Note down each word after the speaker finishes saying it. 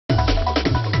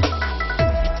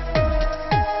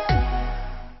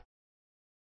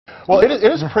Well, it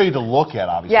is pretty to look at,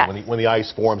 obviously, Yes. when the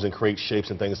ice forms and creates shapes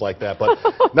and things like that, but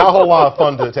not a whole lot of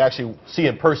fun to actually see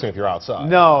in person if you're outside.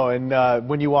 No, and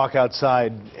when you walk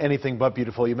outside, anything but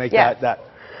beautiful. You make Yeah. that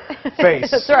face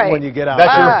That's right. when you get out.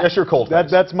 That's your cold face.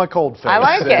 That's my cold face. I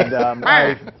like it. And,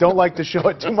 I don't like to show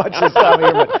it too much this time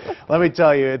of year, but let me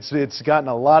tell you, it's gotten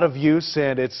a lot of use,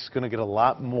 and it's going to get a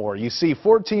lot more. You see,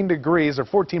 14 degrees or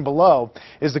 14 below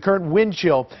is the current wind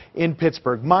chill in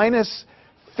Pittsburgh. Minus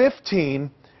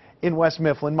 15 in West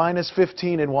Mifflin, minus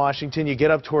 15 in Washington. You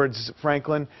get up towards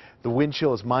Franklin, the wind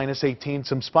chill is minus 18.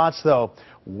 Some spots, though,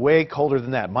 way colder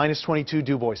than that. Minus 22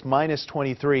 Dubois, minus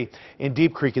 23 in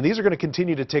Deep Creek. And these are going to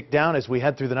continue to tick down as we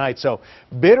head through the night. So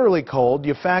bitterly cold.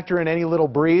 You factor in any little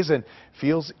breeze and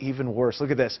feels even worse.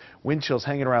 Look at this. Wind chills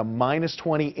hanging around minus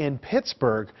 20 in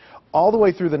Pittsburgh all the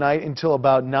way through the night until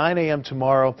about 9 a.m.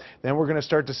 tomorrow. Then we're going to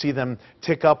start to see them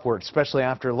tick upward, especially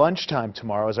after lunchtime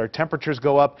tomorrow as our temperatures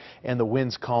go up and the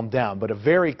winds calm down. But a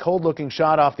very cold-looking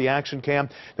shot off the action cam.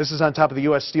 This is on top of the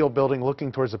U.S. Steel building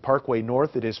looking towards the Parkway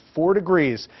North. It is 4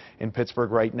 degrees in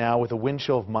Pittsburgh right now with a wind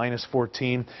chill of minus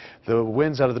 14. The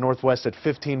winds out of the northwest at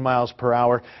 15 miles per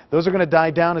hour. Those are going to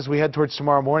die down as we head towards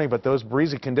tomorrow morning, but those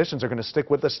breezy conditions are going to stick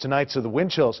with us tonight, so the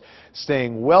wind chills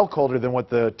staying well colder than what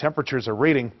the temperatures are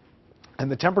reading. And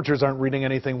the temperatures aren't reading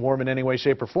anything warm in any way,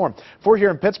 shape, or form. 4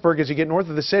 here in Pittsburgh as you get north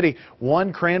of the city.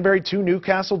 1 Cranberry, 2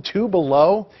 Newcastle, 2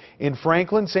 below in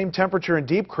Franklin. Same temperature in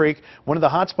Deep Creek. One of the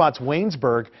hot spots,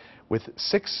 Waynesburg, with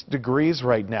 6 degrees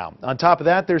right now. On top of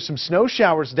that, there's some snow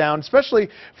showers down, especially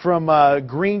from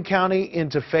Greene County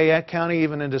into Fayette County,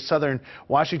 even into southern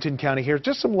Washington County here.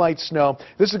 Just some light snow.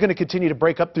 This is going to continue to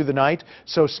break up through the night,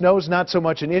 so snow is not so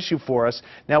much an issue for us.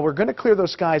 Now, we're going to clear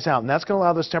those skies out, and that's going to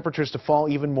allow those temperatures to fall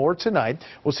even more tonight.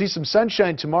 We'll see some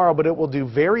sunshine tomorrow, but it will do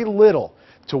very little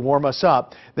to warm us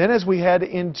up. Then as we head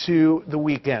into the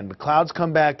weekend, the clouds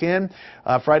come back in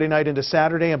Friday night into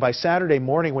Saturday, and by Saturday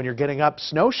morning when you're getting up,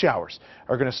 snow showers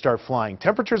are going to start flying.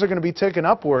 Temperatures are going to be ticking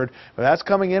upward, but that's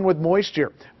coming in with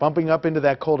moisture, bumping up into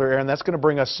that colder air, and that's going to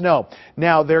bring us snow.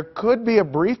 Now, there could be a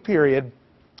brief period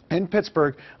in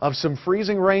Pittsburgh of some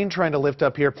freezing rain trying to lift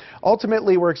up here.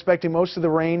 Ultimately, we're expecting most of the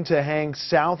rain to hang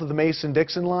south of the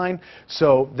Mason-Dixon line,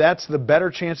 so that's the better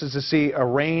chances to see a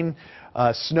rain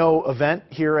snow event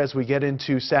here as we get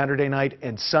into Saturday night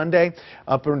and Sunday.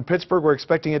 Up in Pittsburgh, we're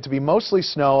expecting it to be mostly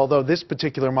snow, although this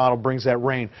particular model brings that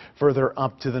rain further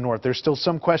up to the north. There's still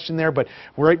some question there, but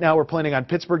right now we're planning on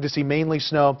Pittsburgh to see mainly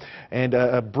snow, and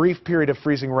a brief period of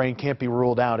freezing rain can't be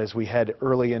ruled out as we head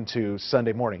early into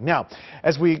Sunday morning. Now,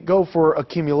 as we go for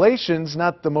accumulations,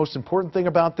 not the most important thing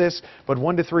about this, but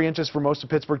 1 to 3 inches for most of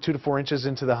Pittsburgh, 2 to 4 inches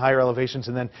into the higher elevations,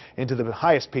 and then into the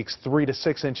highest peaks, 3 to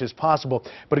 6 inches possible.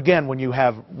 But again, when you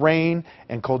have rain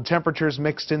and cold temperatures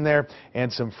mixed in there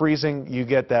and some freezing, you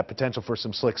get that potential for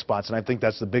some slick spots, and I think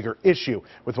that's the bigger issue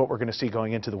with what we're going to see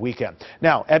going into the weekend.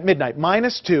 Now, at midnight,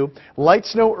 minus 2, light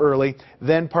snow early,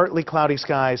 then partly cloudy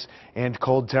skies and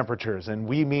cold temperatures, and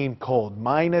we mean cold,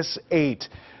 minus 8.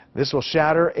 This will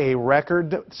shatter a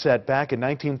record set back in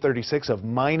 1936 of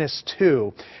minus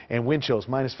 2, and wind chills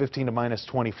minus 15 to minus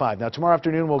 25. Now, tomorrow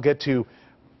afternoon, we'll get to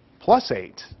plus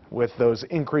 8 with those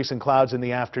increasing clouds in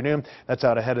the afternoon. That's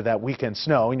out ahead of that weekend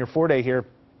snow. And your 4-day here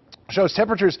shows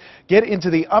temperatures get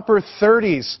into the upper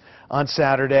 30s on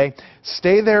Saturday.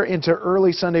 Stay there into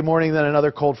early Sunday morning, then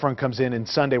another cold front comes in, and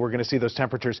Sunday we're going to see those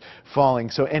temperatures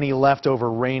falling. So any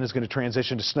leftover rain is going to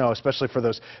transition to snow, especially for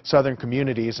those southern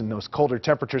communities, and those colder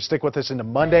temperatures stick with us into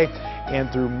Monday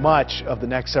and through much of the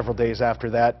next several days after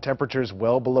that. Temperatures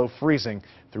well below freezing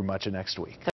through much of next week.